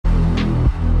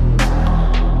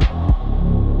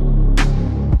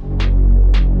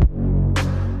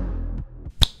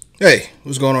Hey,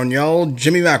 what's going on, y'all?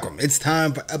 Jimmy Macrum. It's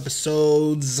time for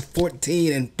episodes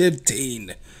 14 and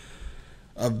 15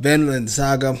 of Vinland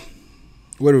Saga.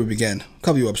 Where do we begin? A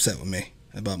couple of you upset with me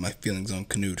about my feelings on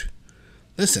Canute.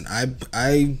 Listen,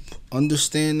 I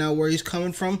understand now where he's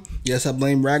coming from. Yes, I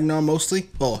blame Ragnar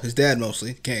mostly. Well, his dad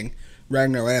mostly, King.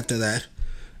 Ragnar right after that,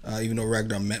 even though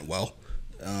Ragnar meant well.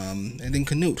 And then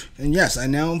Canute. And yes, I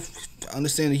now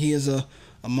understand that he has a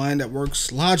mind that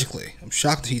works logically. I'm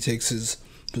shocked that he takes his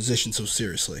position so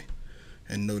seriously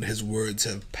and know that his words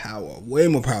have power, way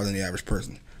more power than the average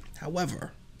person.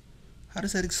 However, how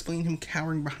does that explain him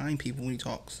cowering behind people when he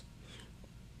talks?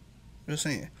 I'm just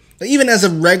saying. Like, even as a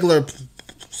regular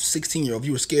 16-year-old, if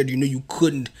you were scared, you knew you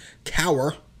couldn't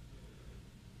cower.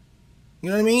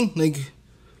 You know what I mean? Like,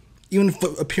 even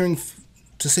appearing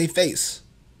to save face.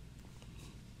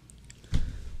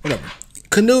 Whatever.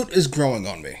 Canute is growing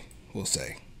on me, we'll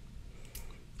say.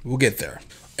 We'll get there.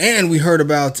 And we heard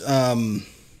about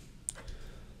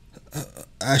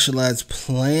Askeladd's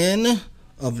plan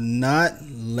of not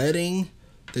letting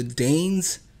the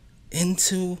Danes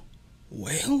into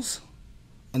Wales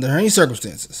under any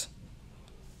circumstances.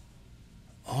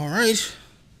 All right,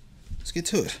 let's get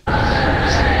to it.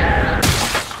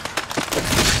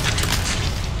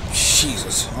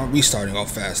 Jesus, aren't we starting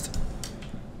off fast?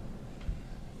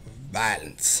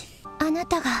 Violence. What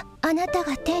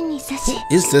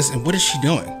is this and what is she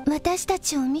doing?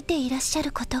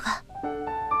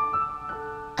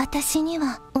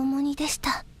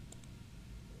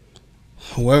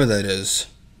 Whoever that is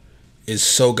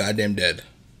so goddamn dead.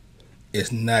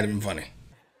 It's not even funny.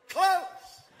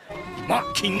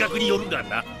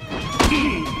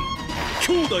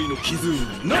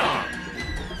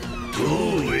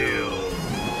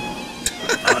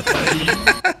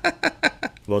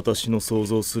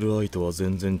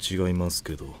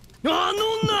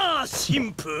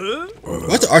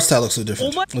 What's the art style look so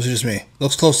different? Or is it just me?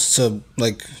 Looks close to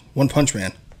like One Punch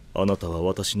Man. He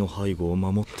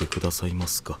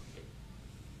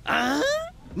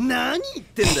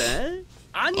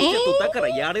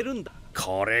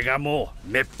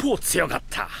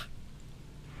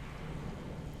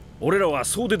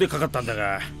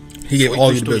gave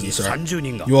all you the business, sir.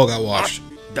 You all got washed.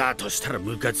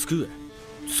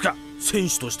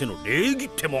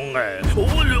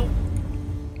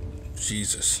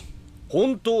 Jesus.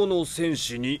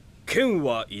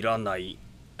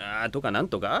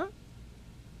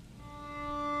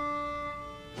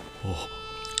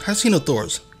 How's he no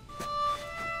Thors?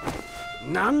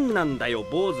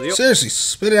 Seriously,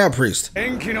 spit it out, priest.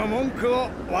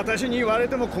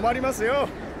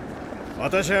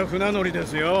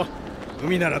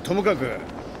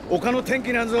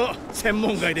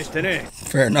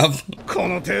 Fair enough.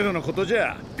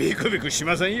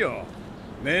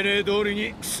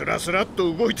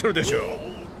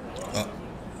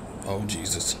 Oh,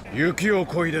 Jesus.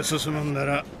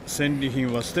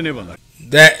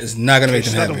 That is not going to make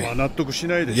them happy.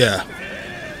 Yeah.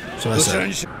 That's what I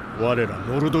said.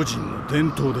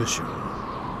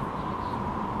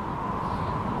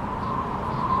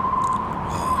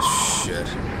 Oh, shit.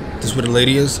 This is what the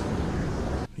lady is?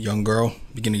 Young girl,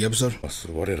 beginning of the episode.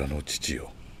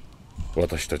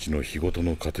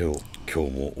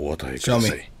 Show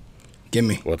me. Give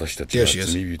me. There she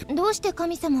is.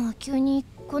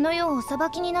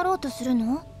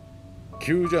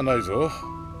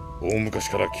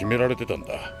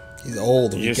 He's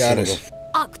old, we got it.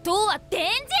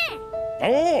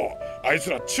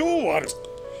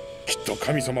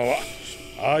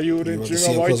 You want to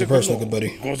see up close and personal, good buddy.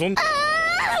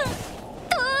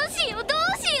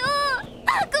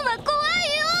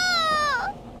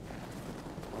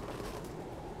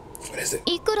 What is it?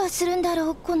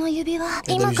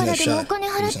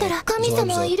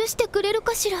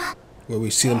 Where we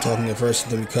see them talking at first,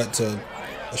 and then we cut to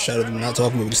a shot of them not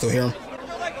talking, but we can still hear them.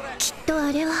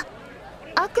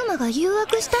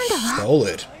 Stole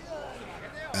it.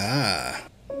 Ah.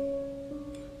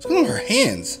 What's going on with her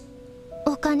hands?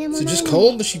 Is it just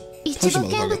cold? Does she punch the motherfucker?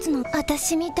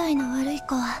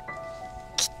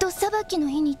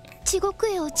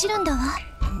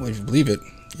 Well, if you believe it,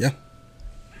 yeah.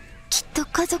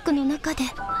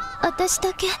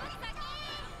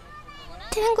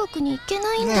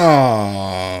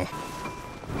 Aww.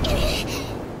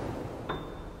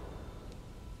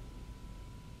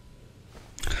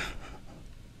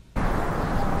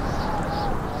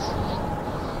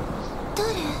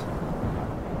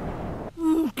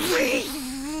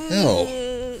 Hell.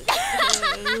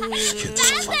 This kid's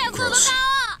so fucking gross.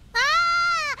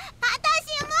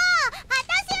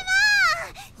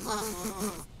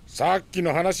 さっき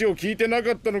の話を聞いてな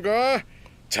かったのか？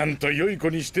ちゃんと良い子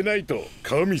にしてないと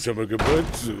神様が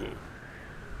罰。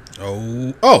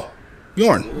Oh,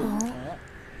 Bjorn.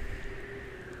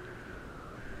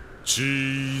 チ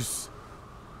ーズ。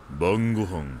晩ご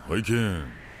飯拝見。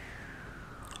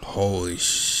Holy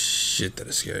shit, that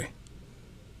is scary.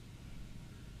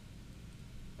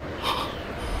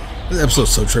 This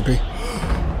episode's so trippy.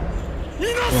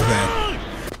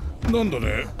 Okay. なんだ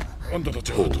ね、あんたた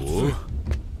ちは。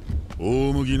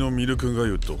大麦のミルクが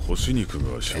ゆと干し肉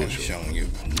が少々。Showing you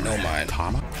no mind.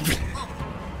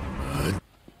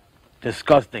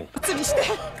 Disgusting.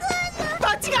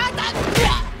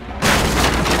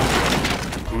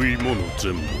 食い物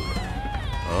全部。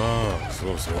ああ、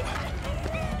そうそう。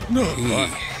He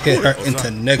hit her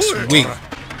into next week.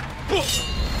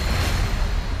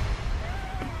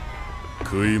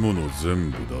 食い物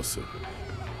全部出せ。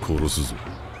殺すぞ。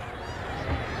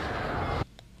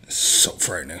So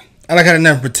frightening. I like how they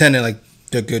never pretended like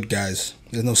they're good guys.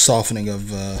 There's no softening of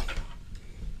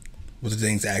what the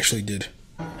things actually did.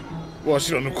 わ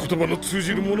しらの言葉の通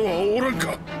じる者はおらん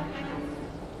か。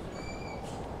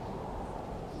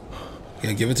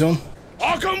You gonna give it to him?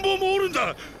 赤ん坊もおるん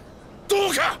だ。ど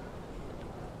うか。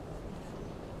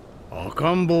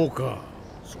赤ん坊か。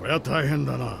そりゃ大変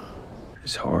だな。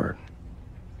It's hard.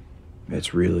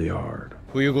 It's really hard.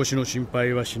 冬越しの心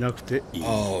配はしなくていい。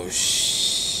Oh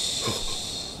shit.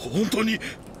 本当に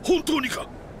か。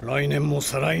来年も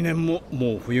再来年も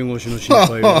もう冬越しの心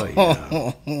配はいい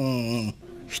な。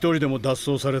一人でも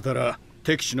脱走されたら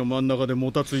敵地の真ん中で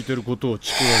もたついてることを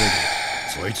チクられる。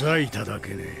そいつはいただ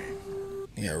けね。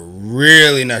Yeah,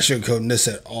 really not sugarcoating this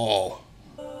at all.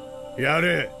 や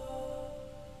れ。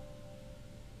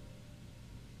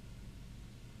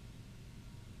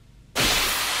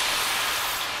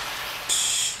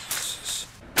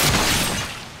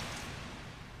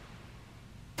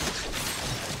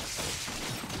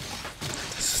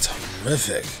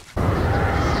Terrific.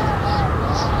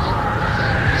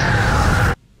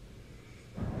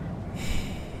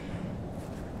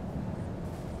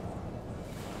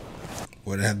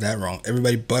 What did I have that wrong?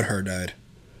 Everybody but her died.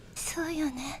 そうよ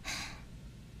ね。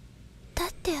だ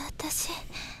って私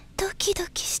ドキド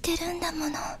キしてるんだも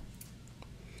の。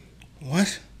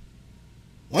What?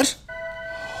 What?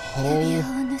 指輪を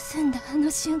盗んだあの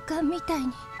瞬間みたいに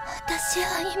私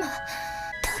は今ド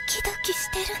キドキし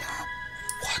てるの。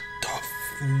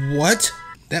What?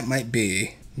 That might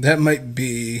be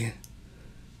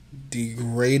the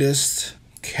greatest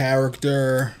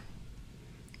character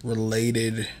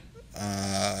related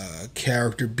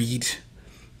character beat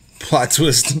plot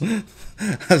twist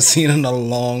I've seen in a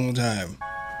long time.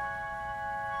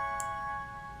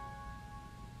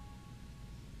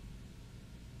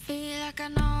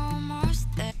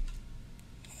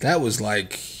 That was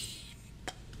like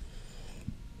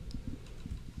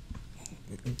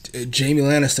Jaime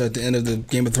Lannister at the end of the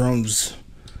Game of Thrones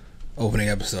opening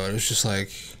episode. It was just like,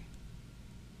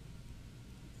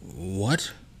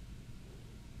 what?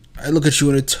 I look at you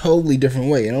in a totally different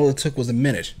way, and all it took was a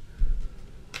minute.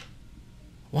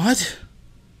 What?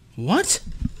 What?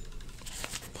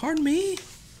 Pardon me?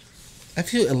 I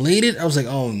feel elated. I was like,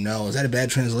 oh no, is that a bad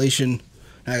translation?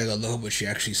 Now I gotta go look at what she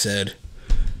actually said.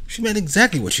 She meant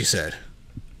exactly what she said.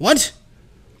 What?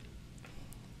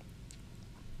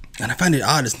 And I find it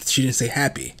odd that she didn't say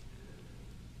happy.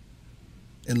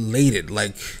 Elated,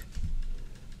 like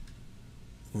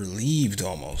relieved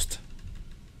almost.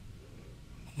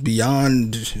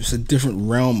 Beyond, it's a different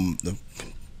realm of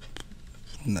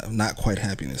not quite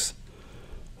happiness.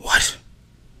 What?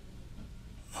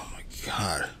 Oh my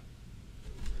god.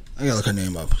 I gotta look her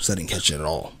name up because I didn't catch it at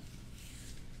all.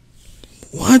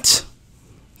 What?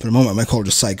 For the moment, I might call her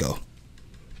just Psycho.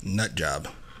 Nut job.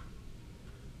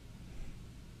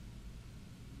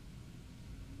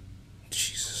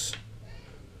 Jesus.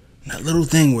 That little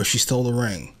thing where she stole the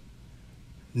ring.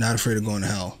 Not afraid of going to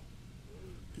hell.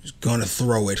 She's gonna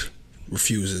throw it.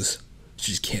 Refuses.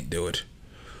 She just can't do it.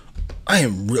 I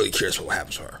am really curious what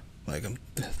happens to her. Like, I'm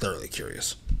thoroughly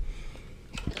curious.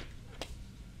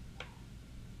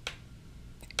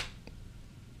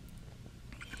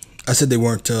 I said they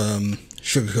weren't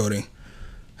sugarcoating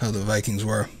how the Vikings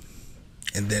were.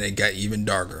 And then it got even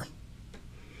darker.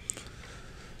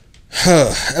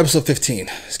 Episode 15.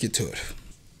 Let's get to it.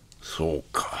 そう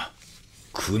か。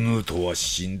クヌートは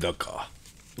死んだか。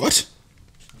What?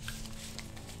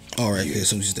 Alright, okay,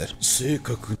 so she's dead. 正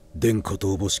確殿下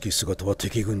とおぼしき姿は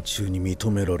敵軍中に認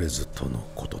められずとの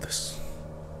ことです。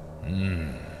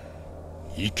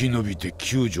生き延びて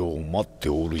救助を待って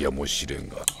おるやもしれん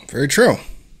が。Very true.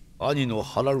 兄の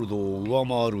ハラルドを上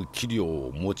回る器量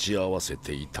を持ち合わせ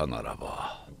ていたなら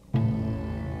ば。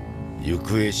行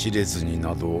方知れずに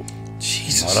など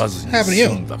Jesus. ならずに What happened to 済 you?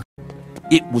 んだ。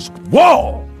It was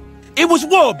war! It was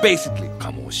war, basically!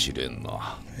 かもしれん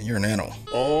な。You're an animal. あ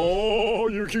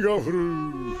あ、雪が降る。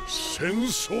戦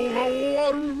争が終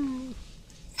わる。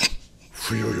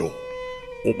冬よ、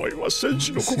お前は戦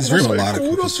士の心 He's さ very え melodic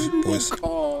凍 with ら his せるの voice. か。お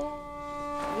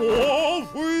お、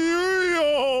冬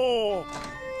よ。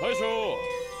大将、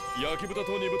焼き豚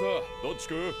と煮豚、どっち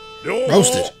食う？両方。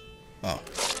 Roasted. Oh.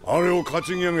 あれを担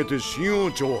ぎ上げて新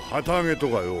王朝旗揚げと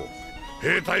かよ。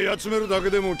兵隊集めるだけ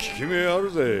でも効き目あ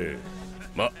るぜ。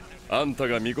ま、あんた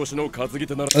がみこしの担ぎ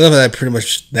手なら。I love that pretty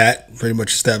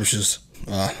much establishes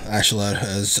Askeladd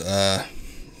as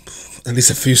at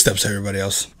least a few steps to everybody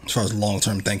else as far as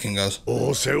long-term thinking goes. ど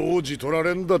うせ王子取ら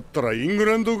れんだったらイング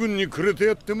ランド軍にくれて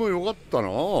やってもよかったな。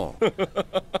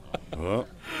あ、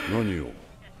何よ。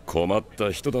困っ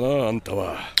た人だな、あんた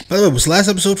は。By the way, was last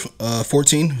episode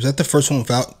 14? Was that the first one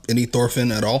without any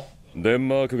Thorfinn at all? デン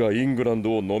マークがイングラン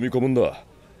ドを飲み込むんだ。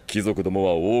貴族ども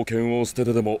は王権を捨て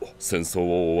てでも戦争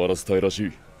を終わらせたいらし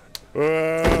い。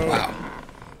Wow.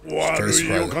 悪い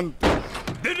予感。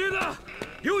伝令だ。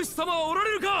漁師様はおら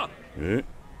れるか。え？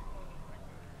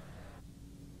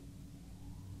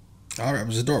 Alright, it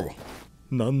was adorable.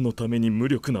 何のために無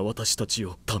力な私たち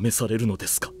を試されるので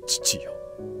すか、父よ。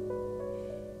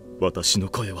私の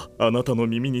声はあなたの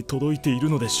耳に届いている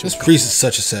のでしょう This か。 priest is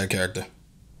such a sad character.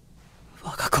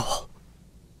 我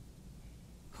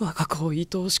が子を愛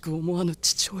おしく思わぬ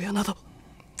父親など。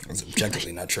 That's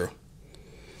objectively not true.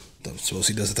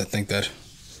 Suppose he doesn't think that.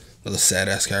 Another sad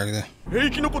ass character.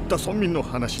 生き残った村民の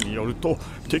話によると、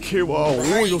敵兵はお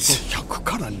およそ100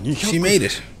から She 200。 made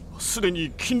it. すで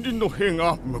に近隣の兵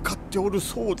が向かっておる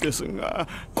そうですが。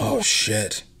Oh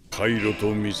shit. 回路と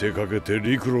見せかけて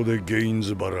陸路でゲイン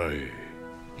ズ払い。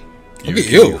 Look at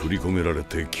雪 you. に振り込められ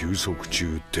て休息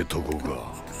中ってとこ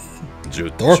が。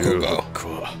Dorko go.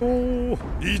 おお、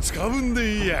いつか分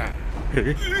でいいや。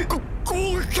合格。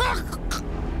よ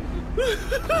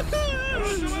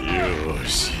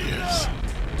しよし。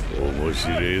面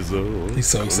白いぞ。 He's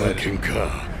so この excited. 喧嘩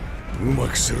うま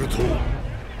くすると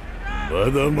ま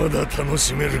だまだ楽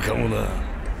しめるかもな。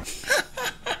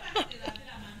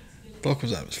Fuck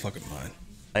was out of his fucking mind.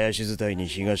 林伝いに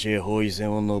東へ包囲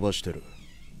線を伸ばしてる。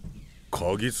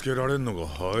嗅ぎつけられんのが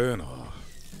早いな。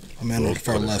 A man on the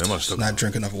far left does not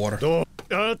drink enough water.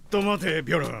 あっと待て、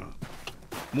ビョラン。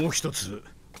もう一つ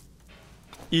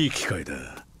いい機会だ。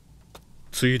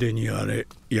ついでにあれ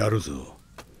やるぞ。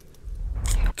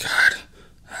 God.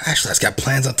 Ashlett's got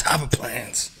plans on top of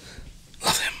plans.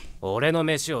 Love him. 俺の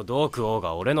飯をどう食おう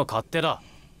が俺の勝手だ。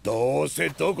どうせ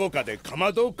どこかでか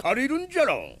まどを借りるんじゃ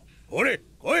ろ。ほれ、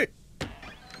来い。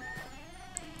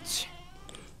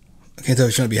 I can't tell if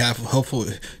he's trying to be helpful.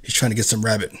 He's trying to get some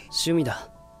rabbit. 趣味だ。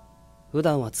普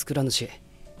段は作らぬし、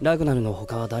ラグナルの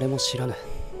他は誰も知らぬ。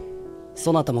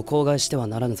そなたも口外しては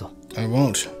ならぬぞ。I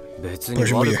won't. 別に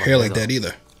Push 悪 with く your は hair ね like え that だ。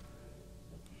 either.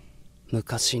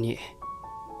 昔に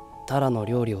タラの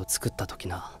料理を作った時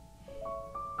な。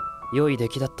良い出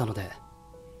来だったので、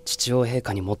父王陛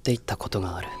下に持って行ったこと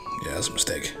がある。 Yeah, that's a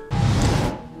mistake.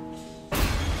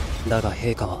 だが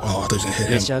陛下 Oh, は I thought he was gonna hit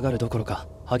召 him. し上がるどころか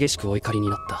激しくお怒りに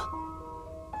なった。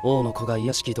王の子が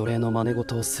卑しき奴隷の真似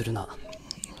事をするな。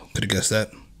 Could have guessed that.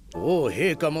 王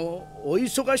陛下もお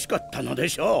忙しかったので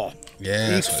しょう。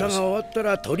 Yeah, that's 戦 what が it is. 終わった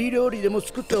ら鶏料理でも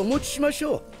作ってお持ちしまし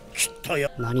ょう。きっとや。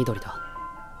何鳥だ。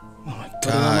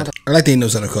 God. I like that he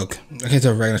knows how to cook. I can't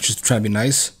tell if Ragnar's just trying to be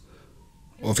nice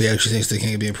or if he actually thinks they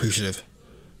can't be appreciative.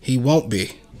 He won't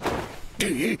be.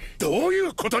 どうい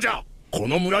うことじゃ。こ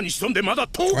の村に潜んでまだ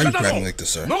10 Why are you 日だろ。 grabbing like this,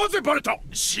 sir? なぜバレた。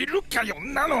知るかよ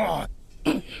なの。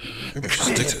 Maybe I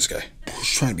should stick to this guy.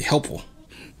 He's trying to be helpful.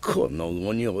 この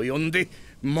後に及んで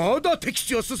まだ敵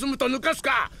地を進むと抜かす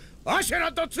か。アシェ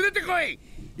ラット連れてこい。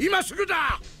今すぐ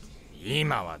だ。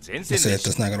今は前 They 線 say で that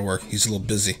that's not gonna work. He's a little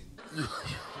busy.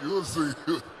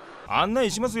 案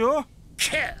内しますよ。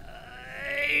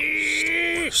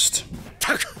First.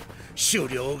 たく狩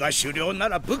猟が狩猟な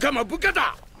ら部下も部下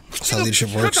だ。 That's how leadership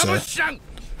口 works, の利き方も sir. 知らん。己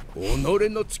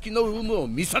の月の有無を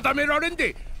見定められん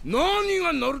で何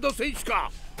がノルド戦士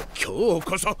か。今日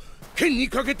こそ剣に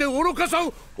かけて愚かさ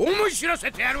を思い知ら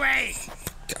せてやるわい。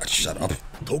 God, shut up.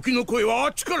 時の声はあ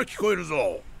っちから聞こえる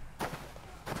ぞ。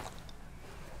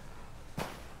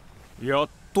やっ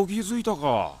と気づいた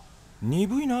か。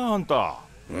鈍いなあんた。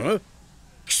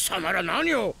貴様ら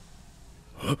何を。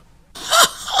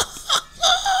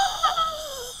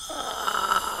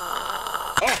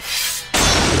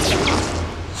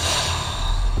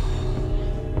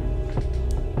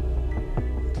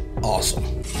Awesome.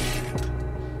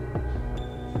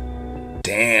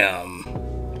 Damn.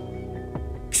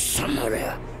 貴様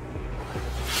ら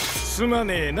すま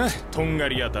ねえな、とんが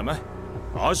り頭。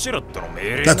アシュラットの命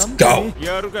令なんて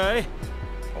やるかい？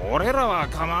俺らは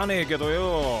構わねえけど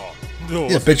よ。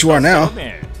Yeah, bet you are now.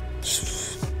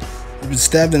 You've been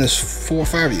stabbed in this 4 or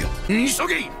 5 of you. 急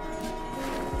げ。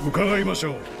伺いまし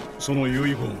ょう。その遺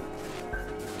言。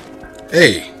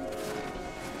Hey,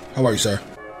 how are you, sir?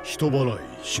 人払い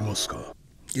しますか？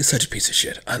 You're such a piece of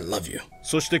shit. I love you.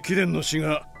 そして貴殿の死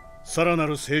がさらな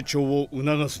る成長を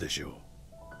促すでしょう。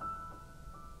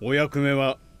お役目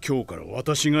は今日から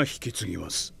私が引き継ぎ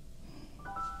ます。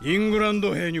イングラン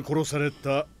ド兵に殺され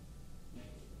た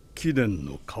貴殿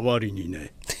の代わりに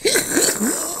ね。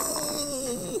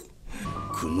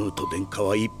クヌート殿下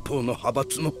は一方の派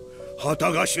閥の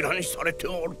旗頭にされて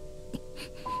おる。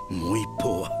もう一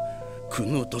方はク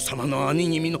ヌート様の兄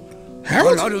君のハ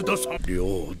ラルドさん。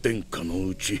両殿下の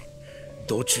うち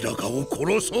どちらかを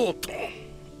殺そうと、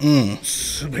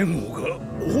スベン王が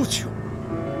王子を。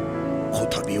こ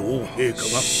たび王陛下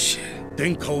が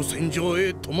殿下を戦場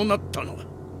へ伴ったのは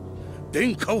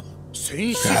殿下を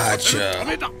戦死させるた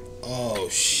めだ。Oh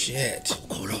shit.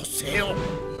 心せよ。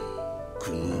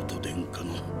クヌート殿下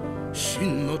の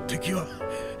真の敵は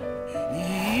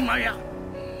今や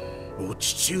お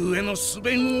父上のス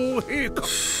ベン王陛下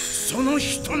その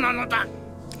人なのだ。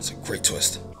 That's a great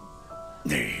twist.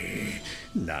 ね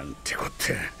え、なんてこっ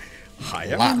て。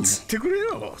早く言ってくれ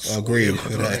よ。そういうこ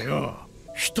とだよ。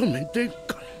一目殿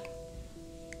下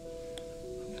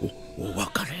お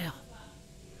別れよ。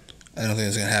I don't think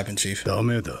it's gonna happen, Chief. ダ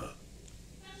メだ。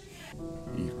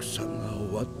戦が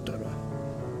終わったら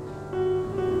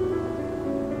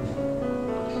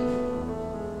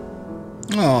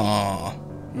Aww.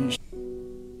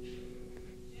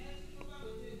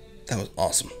 That was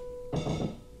awesome.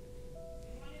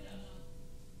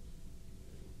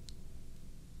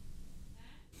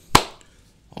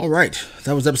 Alright,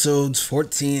 that was episodes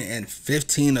 14 and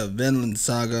 15 of Vinland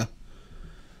Saga.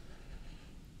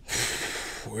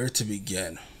 Where to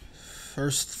begin?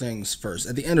 First things first.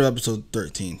 At the end of episode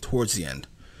 13, towards the end,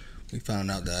 we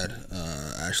found out that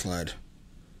Askeladd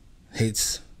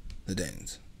hates the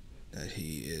Danes. That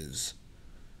he is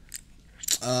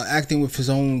acting with his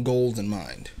own goals in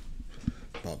mind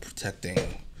about protecting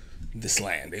this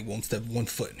land. They won't step one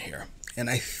foot in here. And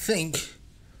I think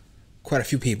quite a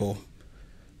few people,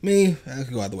 me, I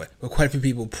could go either way, but quite a few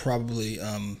people probably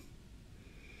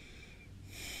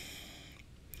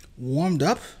warmed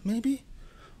up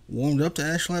to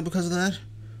Askeladd because of that.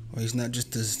 Or he's not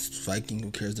just this Viking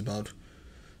who cares about,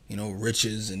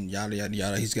 riches and yada yada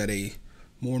yada. He's got a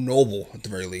more noble, at the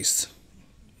very least,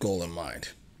 goal in mind.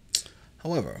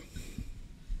 However,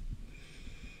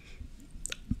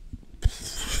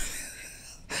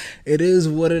 it is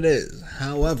what it is.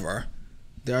 However,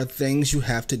 there are things you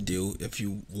have to do if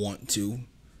you want to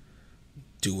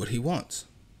do what he wants.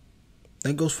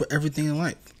 That goes for everything in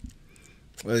life.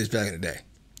 Well, at least back in the day.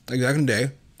 Like back in the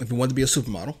day, if you wanted to be a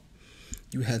supermodel,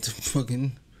 you had to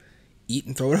fucking eat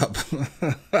and throw it up.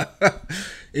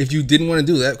 If you didn't want to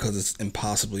do that because it's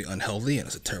impossibly unhealthy and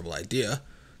it's a terrible idea,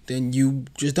 then you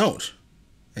just don't.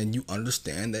 And you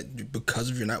understand that because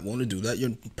if you're not willing to do that,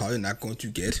 you're probably not going to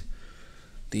get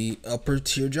the upper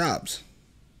tier jobs.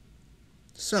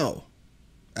 So,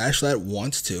 Askeladd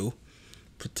wants to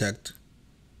protect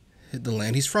the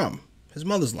land he's from, his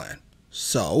mother's land.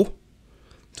 So,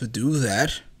 to do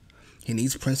that, he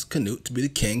needs Prince Canute to be the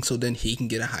king so then he can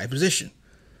get a high position.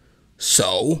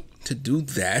 So, to do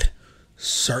that,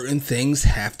 certain things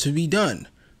have to be done.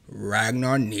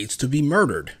 Ragnar needs to be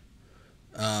murdered.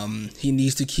 He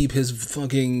needs to keep his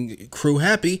fucking crew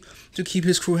happy. To keep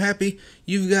his crew happy,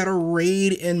 you've got to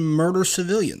raid and murder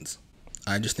civilians.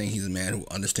 I just think he's a man who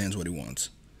understands what he wants.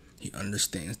 He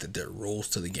understands that there are rules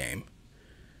to the game.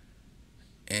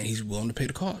 And he's willing to pay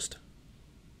the cost.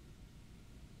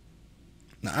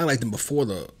 Now, I liked him before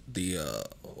the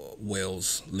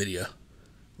Wales Lydia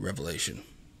revelation.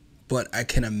 But I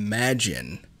can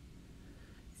imagine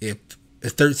if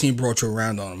 13 brought you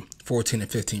around on him, 14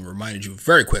 and 15 reminded you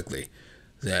very quickly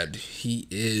that he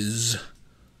is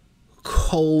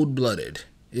cold-blooded.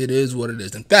 It is what it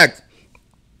is. In fact,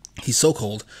 he's so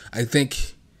cold, I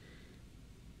think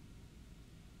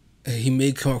he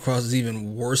may come across as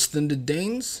even worse than the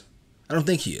Danes. I don't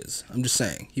think he is. I'm just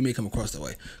saying. He may come across that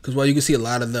way. Because while you can see a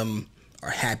lot of them are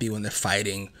happy when they're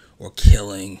fighting or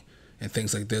killing and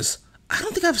things like this, I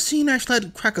don't think I've seen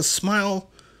Askeladd crack a smile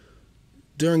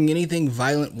during anything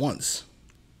violent once.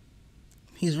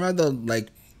 He's rather like,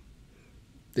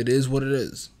 it is what it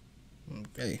is.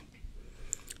 Okay.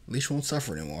 At least you won't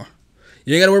suffer anymore.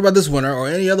 You ain't got to worry about this winter or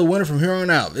any other winter from here on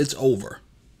out. It's over.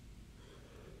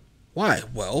 Why?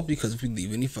 Well, because if we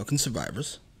leave any fucking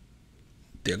survivors,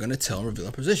 they're going to tell and reveal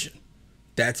a position.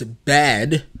 That's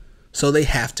bad, so they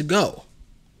have to go.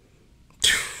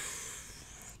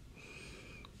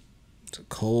 It's a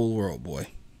cold world, boy.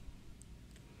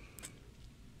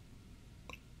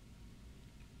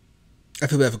 I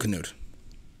feel bad for Canute.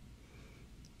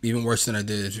 Even worse than I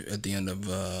did at the end of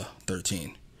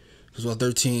 13. Because while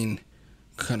 13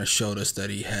 kind of showed us that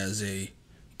he has a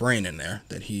brain in there,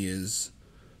 that he is,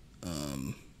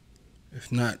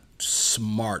 if not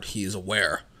smart, he is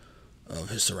aware of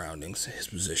his surroundings, his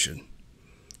position.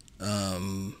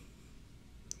 14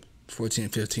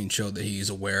 and 15 showed that he's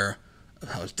aware of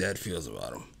how his dad feels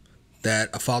about him. That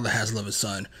a father has to love his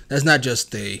son. That's not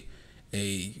just a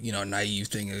naive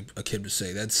thing a kid would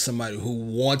say. That's somebody who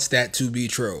wants that to be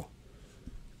true,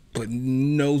 but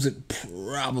knows it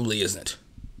probably isn't.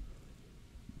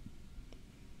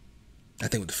 I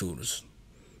think with the food was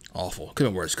awful. Could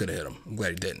have been worse. Could have hit him. I'm glad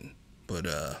he didn't. But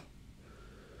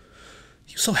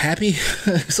he was so happy.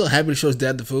 He was so happy to show his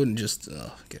dad the food and just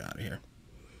get out of here.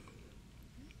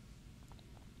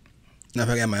 Now, if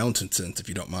I got my own 2 cents, if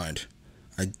you don't mind,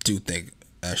 I do think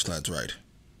Askeladd's right.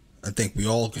 I think we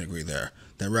all can agree there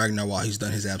that Ragnar, while he's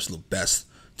done his absolute best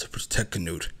to protect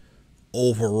Canute,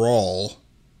 overall,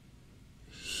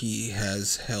 he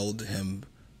has held him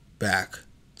back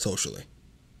socially.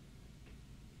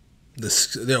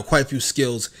 There are quite a few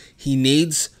skills he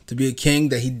needs to be a king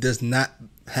that he does not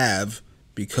have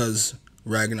because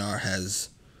Ragnar has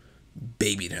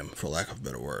babied him, for lack of a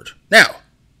better word. Now,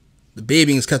 the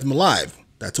babying has kept him alive.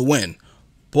 That's a win.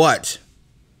 But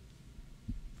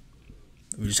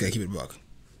we just gotta keep it a buck.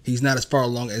 He's not as far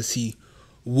along as he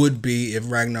would be if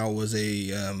Ragnar was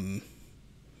a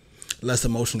less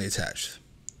emotionally attached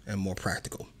and more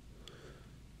practical.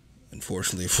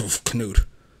 Unfortunately for Canute,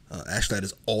 Askeladd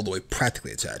is all the way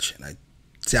practically attached, and I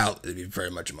doubt it'd be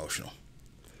very much emotional.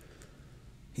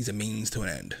 He's a means to an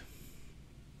end.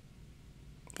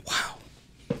 Wow.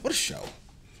 What a show.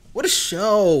 What a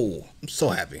show. I'm so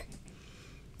happy.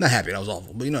 Not happy, that was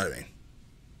awful, but you know what I mean.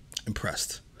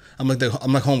 Impressed. I'm like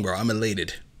homegirl. I'm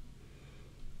elated.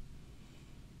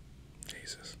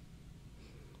 Jesus.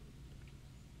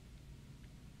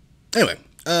 Anyway,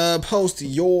 post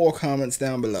your comments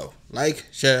down below. Like,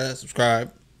 share,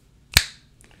 subscribe.